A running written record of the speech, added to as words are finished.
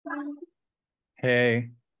Hey,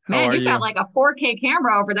 how Man, are you've got you? like a 4K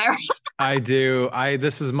camera over there. I do.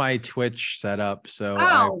 This is my Twitch setup, so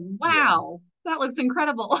Oh, yeah. wow. That looks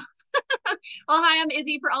incredible. Well, hi, I'm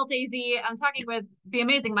Izzy for Alt AZ. I'm talking with the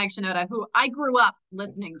amazing Mike Shinoda, who I grew up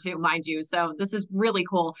listening to, mind you. So this is really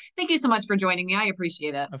cool. Thank you so much for joining me. I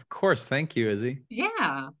appreciate it. Of course. Thank you, Izzy.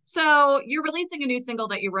 Yeah. So you're releasing a new single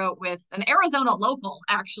that you wrote with an Arizona local,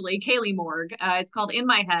 actually, Kailee Morgue. It's called In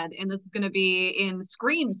My Head, and this is going to be in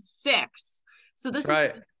Scream 6. So That's this is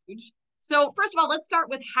right. really huge. So first of all, let's start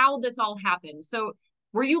with how this all happened. So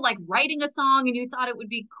were you like writing a song and you thought it would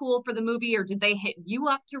be cool for the movie, or did they hit you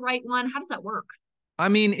up to write one? How does that work? I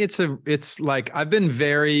mean, it's like I've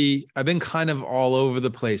been kind of all over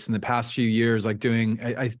the place in the past few years, like doing,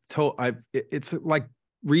 it's like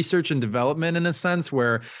research and development in a sense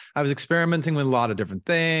where I was experimenting with a lot of different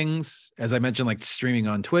things. As I mentioned, like streaming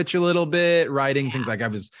on Twitch a little bit, writing things Yeah. like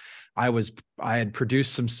I was, I had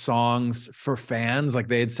produced some songs for fans, like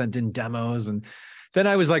they had sent in demos, and then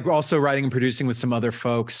I was like also writing and producing with some other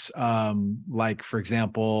folks. Like for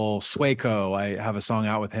example, Swayco. I have a song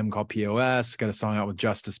out with him called POS, got a song out with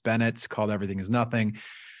Justice Bennett called Everything Is Nothing.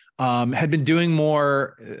 Had been doing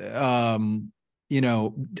more, you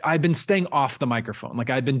know, I've been staying off the microphone. Like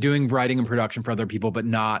I'd been doing writing and production for other people, but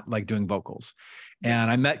not like doing vocals. Yeah. And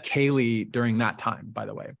I met Kailee during that time, by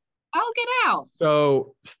the way. Oh, get out.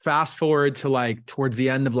 So fast forward to like towards the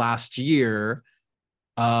end of last year,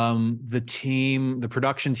 the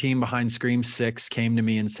production team behind Scream 6 came to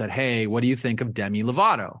me and said, "Hey, what do you think of Demi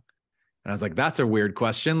Lovato?" And I was like, "That's a weird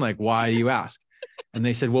question. Like, why do you ask?" And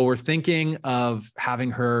they said, "Well, we're thinking of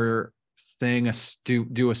having her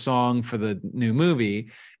do a song for the new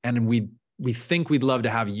movie, and we think we'd love to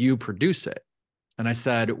have you produce it." And I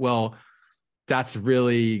said, "Well, that's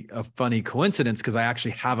really a funny coincidence because I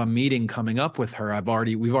actually have a meeting coming up with her.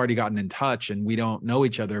 We've already gotten in touch and we don't know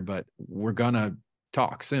each other, but we're gonna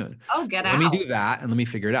talk soon. Oh, get Let me out. do that and let me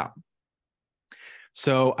figure it out."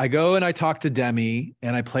 So I go and I talk to Demi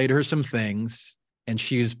and I played her some things and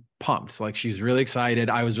she's pumped. Like she's really excited.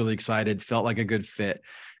 I was really excited, felt like a good fit.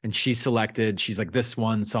 And she's like, "This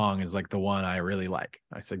one song is like the one I really like."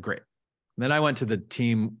 I said, "Great." And then I went to the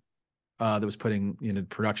team that was putting, the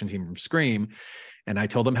production team from Scream, and I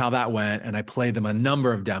told them how that went. And I played them a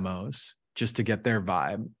number of demos just to get their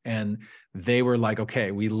vibe. And they were like,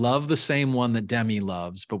 "Okay, we love the same one that Demi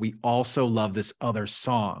loves, but we also love this other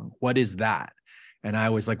song. What is that?" And I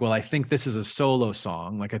was like, "Well, I think this is a solo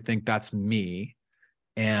song. Like, I think that's me."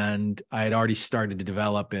 And I had already started to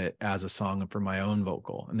develop it as a song for my own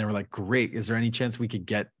vocal. And they were like, "Great. Is there any chance we could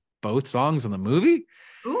get both songs in the movie?"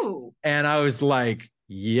 Ooh. And I was like,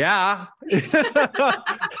 "Yeah."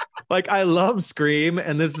 Like I love Scream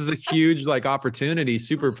and this is a huge like opportunity,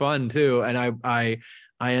 super fun too. And I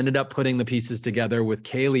ended up putting the pieces together with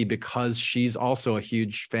Kailee because she's also a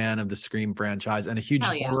huge fan of the Scream franchise and a huge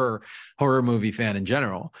Hell yeah. horror movie fan in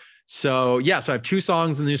general. So yeah, so I have two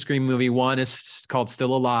songs in the new Scream movie. One is called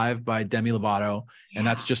Still Alive by Demi Lovato, and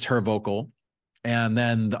that's Yeah. just her vocal. And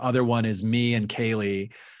then the other one is me and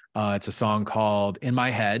Kailee. It's a song called In My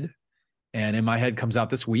Head, and In My Head comes out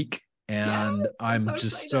this week. Yes. And I'm I'm so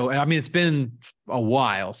just excited. I mean, it's been a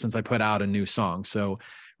while since I put out a new song. So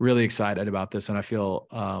really excited about this. And I feel,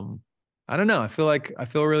 I don't know, I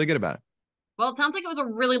feel really good about it. Well, it sounds like it was a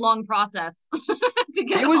really long process to It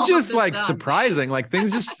get was all of just this like done. surprising, like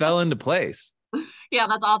things just fell into place. Yeah,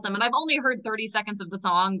 that's awesome. And I've only heard 30 seconds of the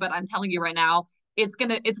song, but I'm telling you right now, it's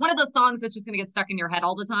one of those songs that's just gonna get stuck in your head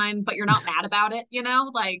all the time, but you're not mad about it, you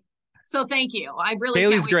know? Like, so thank you. I really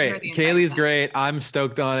can't Kaylee's wait to hear the great. entire Kaylee's thing. great. I'm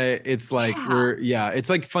stoked on it. It's like Yeah. it's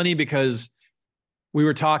like funny because we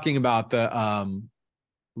were talking about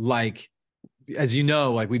like as you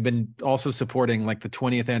know, like we've been also supporting like the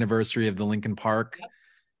 20th anniversary of the Linkin Park Yep.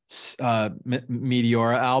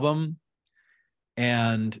 Meteora album,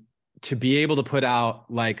 and to be able to put out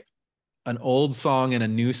like an old song and a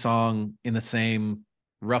new song in the same,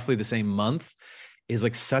 roughly the same month, is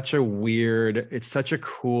like such a weird, it's such a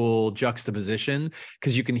cool juxtaposition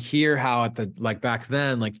because you can hear how at the like back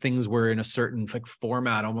then like things were in a certain like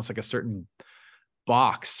format, almost like a certain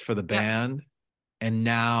box for the Yep. band. And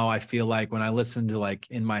now I feel like when I listen to like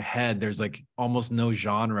In My Head, there's like almost no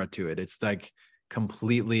genre to it. It's like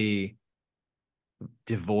completely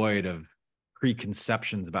devoid of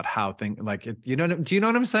preconceptions about how things like it, do you know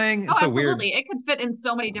what I'm saying? Oh, It's a weird, absolutely. It could fit in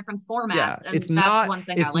so many different yeah, formats, and that's one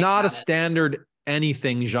thing I it's like not a about it. standard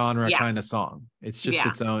anything genre Yeah. kind of song. It's just Yeah.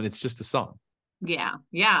 its own, it's just a song. Yeah.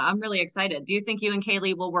 Yeah. I'm really excited. Do you think you and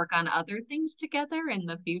Kaylee will work on other things together in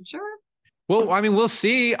the future? Well, I mean, we'll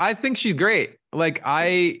see. I think she's great. Like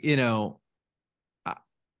I,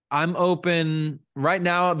 I'm open right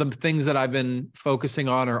now. The things that I've been focusing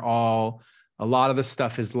on are a lot of the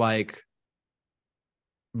stuff is like,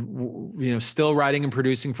 still writing and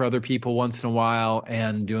producing for other people once in a while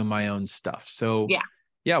and doing my own stuff. So Yeah.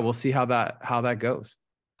 yeah, we'll see how that goes.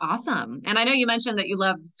 Awesome. And I know you mentioned that you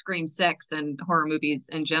love Scream 6 and horror movies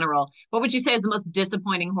in general. What would you say is the most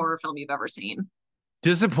disappointing horror film you've ever seen?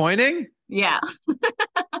 Disappointing? Yeah.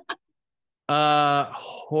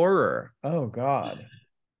 Horror. Oh God.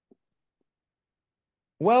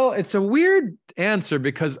 Well, it's a weird answer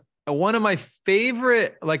because one of my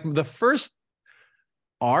favorite, like the first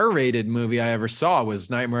R-rated movie I ever saw was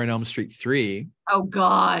Nightmare on Elm Street 3. Oh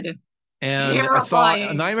God. And I saw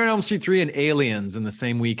Terrifying. Nightmare on Elm Street 3 and Aliens in the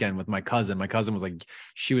same weekend with my cousin. My cousin was like,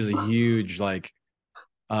 she was a huge like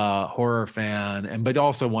horror fan, and but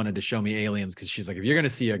also wanted to show me Aliens because she's like, if you're gonna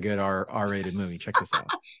see a good R-rated movie, check this out.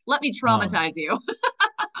 Let me Um, traumatize you.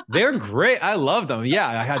 they're great. I love them. Yeah,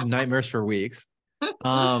 I had nightmares for weeks.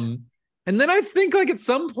 Um, and then I think like at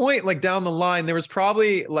some point, like down the line, there was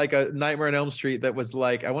probably like a Nightmare on Elm Street that was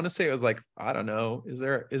like, I want to say it was like, I don't know, is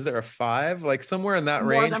there a 5? Like somewhere in that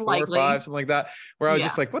More range, than 4 or likely. 5, something like that, where I was Yeah.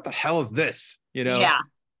 just like, what the hell is this? Yeah.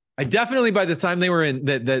 I definitely by the time they were in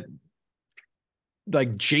that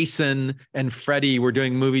like Jason and Freddy were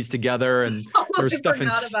doing movies together and Oh, there was I stuff in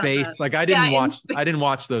forgot about that. space. Like Yeah, I didn't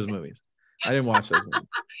watch those movies. I didn't watch those movies.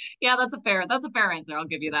 yeah, that's a fair answer. I'll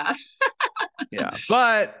give you that. Yeah.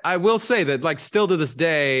 But I will say that like still to this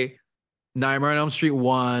day, Nightmare on Elm Street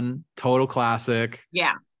 1, total classic.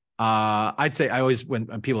 Yeah. I'd say I always when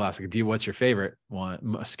people ask, like, what's your favorite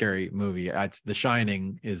one scary movie? It's The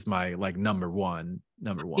Shining is my like number one.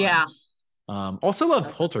 Yeah. Also love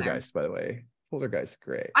That's up there. Poltergeist, by the way. Poltergeist,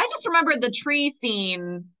 great. I just remembered the tree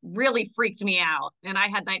scene really freaked me out, and I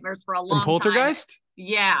had nightmares for a From long time. Poltergeist?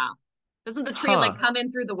 Yeah. Doesn't the tree like Huh. come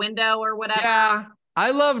in through the window or whatever? Yeah.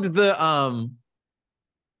 I loved the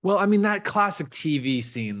well, I mean that classic TV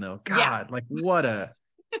scene though. Yeah. God, like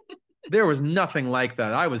there was nothing like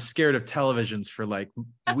that. I was scared of televisions for like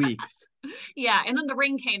weeks. Yeah. And then the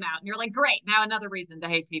ring came out, and you're like, great, now another reason to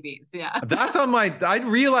hate TVs. Yeah. That's on my I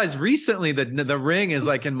realized recently that the Ring is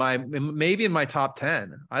like maybe in my top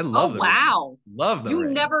 10. I Oh, love the Ring. wow. Love the You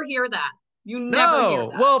Ring. never hear that. You never hear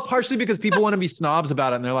No. that. Well, partially because people want to be snobs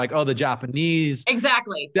about it and they're like, "Oh, the Japanese,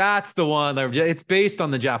 Exactly. that's the one. It's based on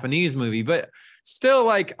the Japanese movie." But still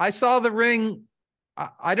like I saw the Ring.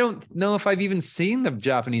 I don't know if I've even seen the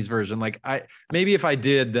Japanese version. Like maybe if I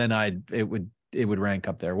did then it would rank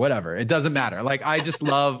up there. Whatever. It doesn't matter. Like I just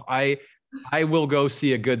love I will go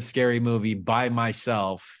see a good scary movie by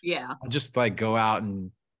myself. Yeah. I'll just like go out and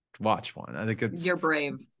watch one. I think You're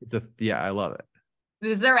brave. yeah, I love it.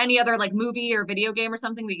 Is there any other like movie or video game or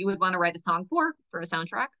something that you would want to write a song for a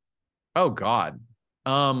soundtrack? Oh God.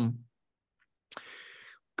 Um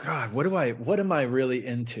God, what am I really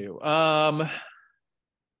into?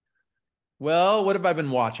 Well, what have I been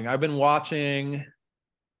watching? I've been watching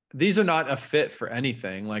these are not a fit for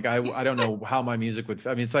anything. Like I don't know how my music would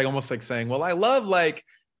I mean it's like almost like saying, well, I love like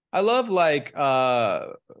Lord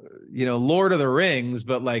of the Rings,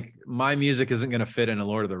 but like my music isn't going to fit in a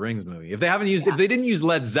Lord of the Rings movie. If they didn't use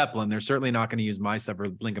Led Zeppelin, they're certainly not going to use my stuff or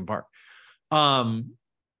Linkin Park. Do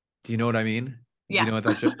you know what I mean? Do you know Yes. what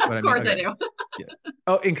that joke? What I Of mean? course I Okay. do. Yeah.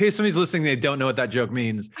 Oh, in case somebody's listening, they don't know what that joke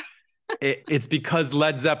means. It's because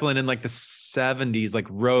Led Zeppelin in like the 70s like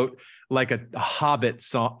wrote like a Hobbit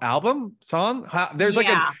song. There's like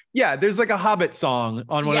there's like a Hobbit song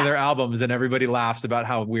on one of their Yes. albums, and everybody laughs about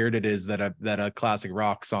how weird it is that a classic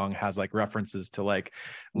rock song has like references to like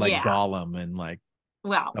Yeah. Gollum and like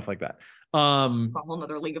Well, stuff like that. it's a whole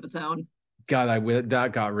nother league of its own. God,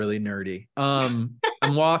 that got really nerdy. I'm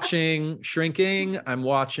watching Shrinking. I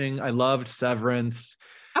loved Severance.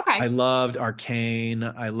 Okay. I loved Arcane.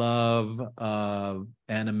 I love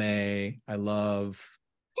anime. You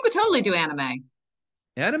could totally do anime.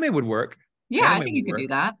 Anime would work. Yeah, I Anime think would you could do work.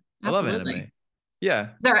 that. I love Absolutely. anime. Is Yeah.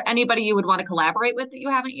 there anybody you would want to collaborate with that you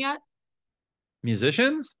haven't yet?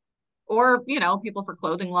 Musicians? Or, people for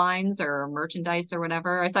clothing lines or merchandise or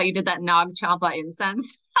whatever. I saw you did that Nog Champa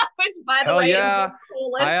incense, which by the Hell way is the yeah. I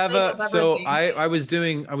coolest have thing a I've ever so seen.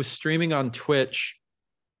 I was streaming on Twitch.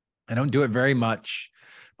 I don't do it very much,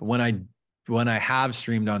 but when I have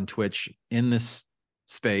streamed on Twitch in this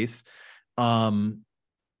space, um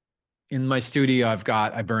in my studio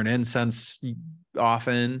I burn incense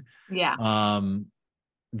often. Yeah.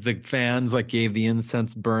 The fans like gave the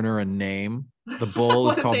incense burner a name. The bull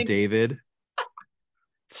is What did called they David.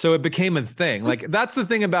 So it became a thing. Like that's the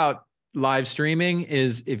thing about live streaming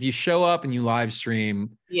is if you show up and you live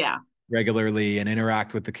stream Yeah. regularly and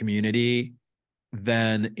interact with the community,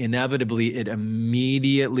 then inevitably it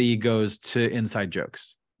immediately goes to inside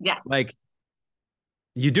jokes. Yes. Like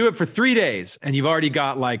you do it for 3 days and you've already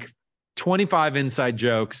got like 25 inside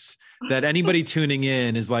jokes that anybody tuning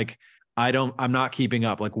in is like, I'm not keeping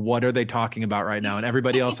up. Like, what are they talking about right now? And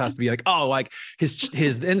everybody else has to be like, oh, like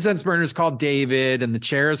his incense burner is called David and the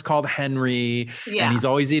chair is called Henry and Yeah. he's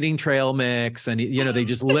always eating trail mix. And, they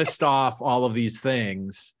just list off all of these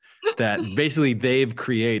things that basically they've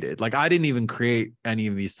created. Like, I didn't even create any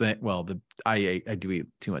of these things. Well, I do eat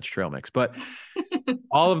too much trail mix, but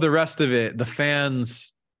all of the rest of it, the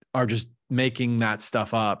fans are just making that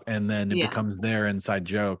stuff up and then it Yeah. becomes their inside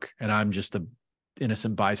joke. And I'm just a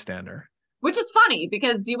innocent bystander. Which is funny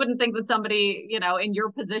because you wouldn't think that somebody, in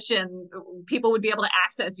your position, people would be able to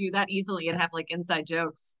access you that easily and have like inside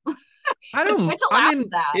jokes. But Twitch I allows mean,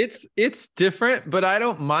 that. it's different, but I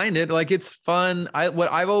don't mind it. Like it's fun.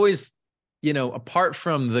 What I've always, apart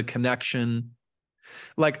from the connection,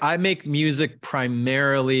 like I make music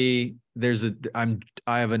primarily, I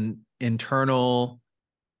have an internal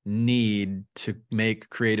need to make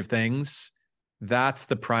creative things. That's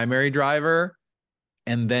the primary driver.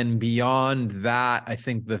 And then beyond that, I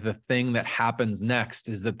think that the thing that happens next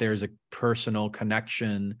is that there's a personal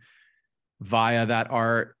connection via that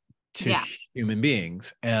art to Yeah, human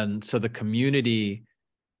beings. And so the community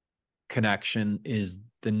connection is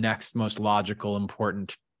the next most logical,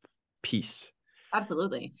 important piece.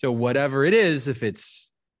 absolutely. So whatever it is, if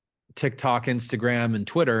it's TikTok, Instagram, and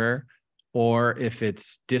Twitter, or if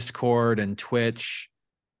it's Discord and Twitch,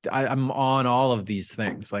 I'm on all of these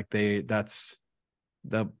things. Like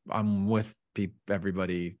I'm with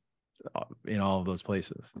everybody in all of those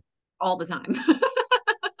places. All the time.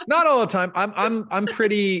 Not all the time. I'm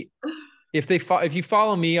pretty. If you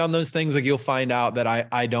follow me on those things, like you'll find out that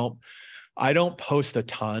I don't post a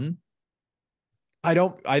ton. I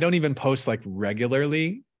don't even post like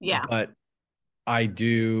regularly, Yeah. but I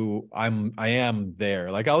do. I am there.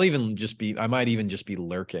 Like I might even just be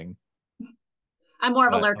lurking. I'm more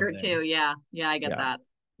of a But I'm lurker there. too. Yeah. Yeah, I get Yeah. that.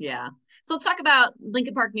 Yeah. So let's talk about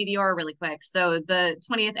Linkin Park Meteora really quick. So the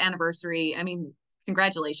 20th anniversary, I mean,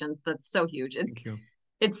 congratulations. That's so huge. Thank you.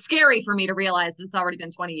 It's scary for me to realize it's already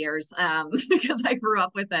been 20 years because I grew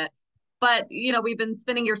up with it. But, we've been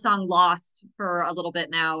spinning your song Lost for a little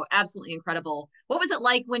bit now. Absolutely incredible. What was it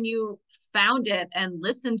like when you found it and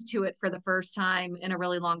listened to it for the first time in a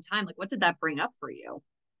really long time? Like, what did that bring up for you?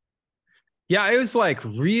 Yeah, it was like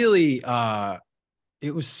really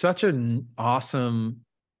it was such an awesome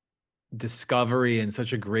discovery and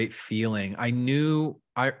such a great feeling. I knew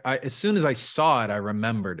I as soon as I saw it, I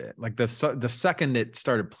remembered it. Like the second it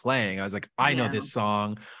started playing, I was like, I know Yeah. this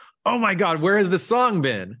song. Oh my God, where has this song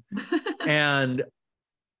been? And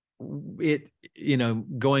it,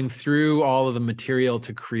 going through all of the material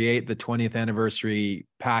to create the 20th anniversary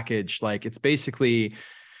package, like it's basically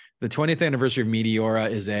the 20th anniversary of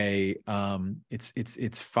Meteora is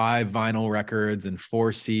it's 5 vinyl records and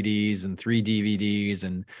 4 CDs and 3 DVDs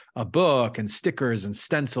and a book and stickers and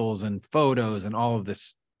stencils and photos and all of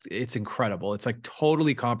this. It's incredible. It's like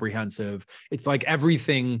totally comprehensive. It's like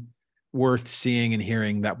everything worth seeing and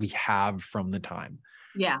hearing that we have from the time.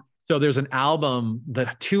 Yeah. So there's an album.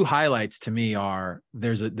 The 2 highlights to me are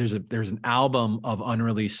there's an album of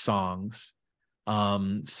unreleased songs,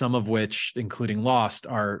 some of which, including Lost,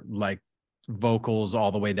 are like vocals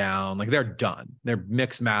all the way down. Like they're done. They're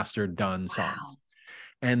mixed, mastered, done songs. Wow.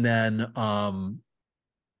 And then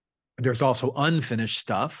there's also unfinished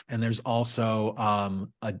stuff. And there's also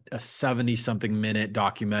a 70 something minute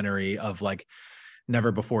documentary of like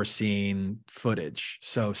never before seen footage.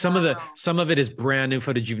 So some Wow. of it is brand new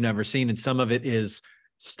footage you've never seen, and some of it is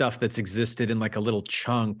stuff that's existed in like a little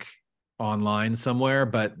chunk online somewhere,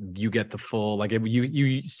 but you get the full, like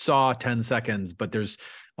you saw 10 seconds, but there's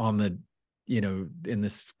on the, in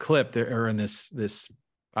this clip there, or in this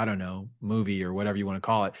I don't know, movie or whatever you want to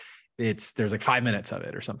call it, there's like 5 minutes of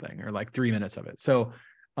it or something, or like 3 minutes of it. So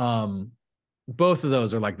both of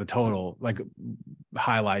those are like the total like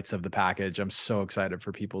highlights of the package. I'm so excited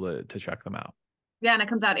for people to check them out. Yeah, and it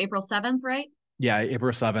comes out April 7th, right? Yeah,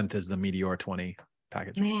 April 7th is the Meteor 20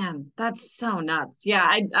 package. Man, that's so nuts. Yeah,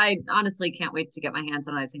 I honestly can't wait to get my hands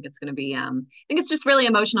on it. I think it's going to be I think it's just really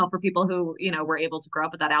emotional for people who, were able to grow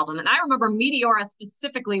up with that album. And I remember Meteora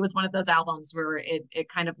specifically was one of those albums where it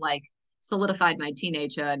kind of like solidified my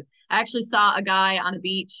teenagehood. I actually saw a guy on a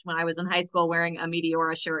beach when I was in high school wearing a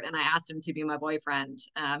Meteora shirt and I asked him to be my boyfriend.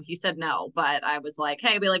 He said no, but I was like,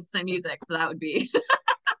 "Hey, we like the same music, so that would be."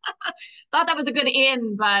 Thought that was a good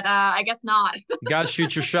in, but I guess not. You got to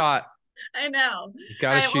shoot your shot. I know. You All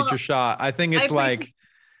got to right, shoot well, your shot. I think I it's appreciate like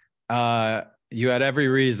uh You had every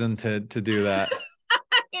reason to do that.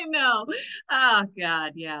 I know. Oh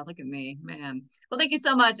God, yeah. Look at me, man. Well, thank you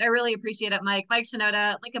so much. I really appreciate it, Mike. Mike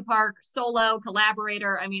Shinoda, Linkin Park solo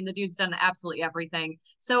collaborator. I mean, the dude's done absolutely everything.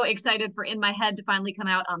 So excited for In My Head to finally come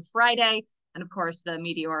out on Friday, and of course, the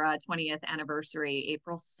Meteora 20th anniversary,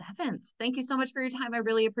 April 7th. Thank you so much for your time. I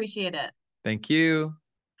really appreciate it. Thank you.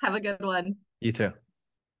 Have a good one. You too.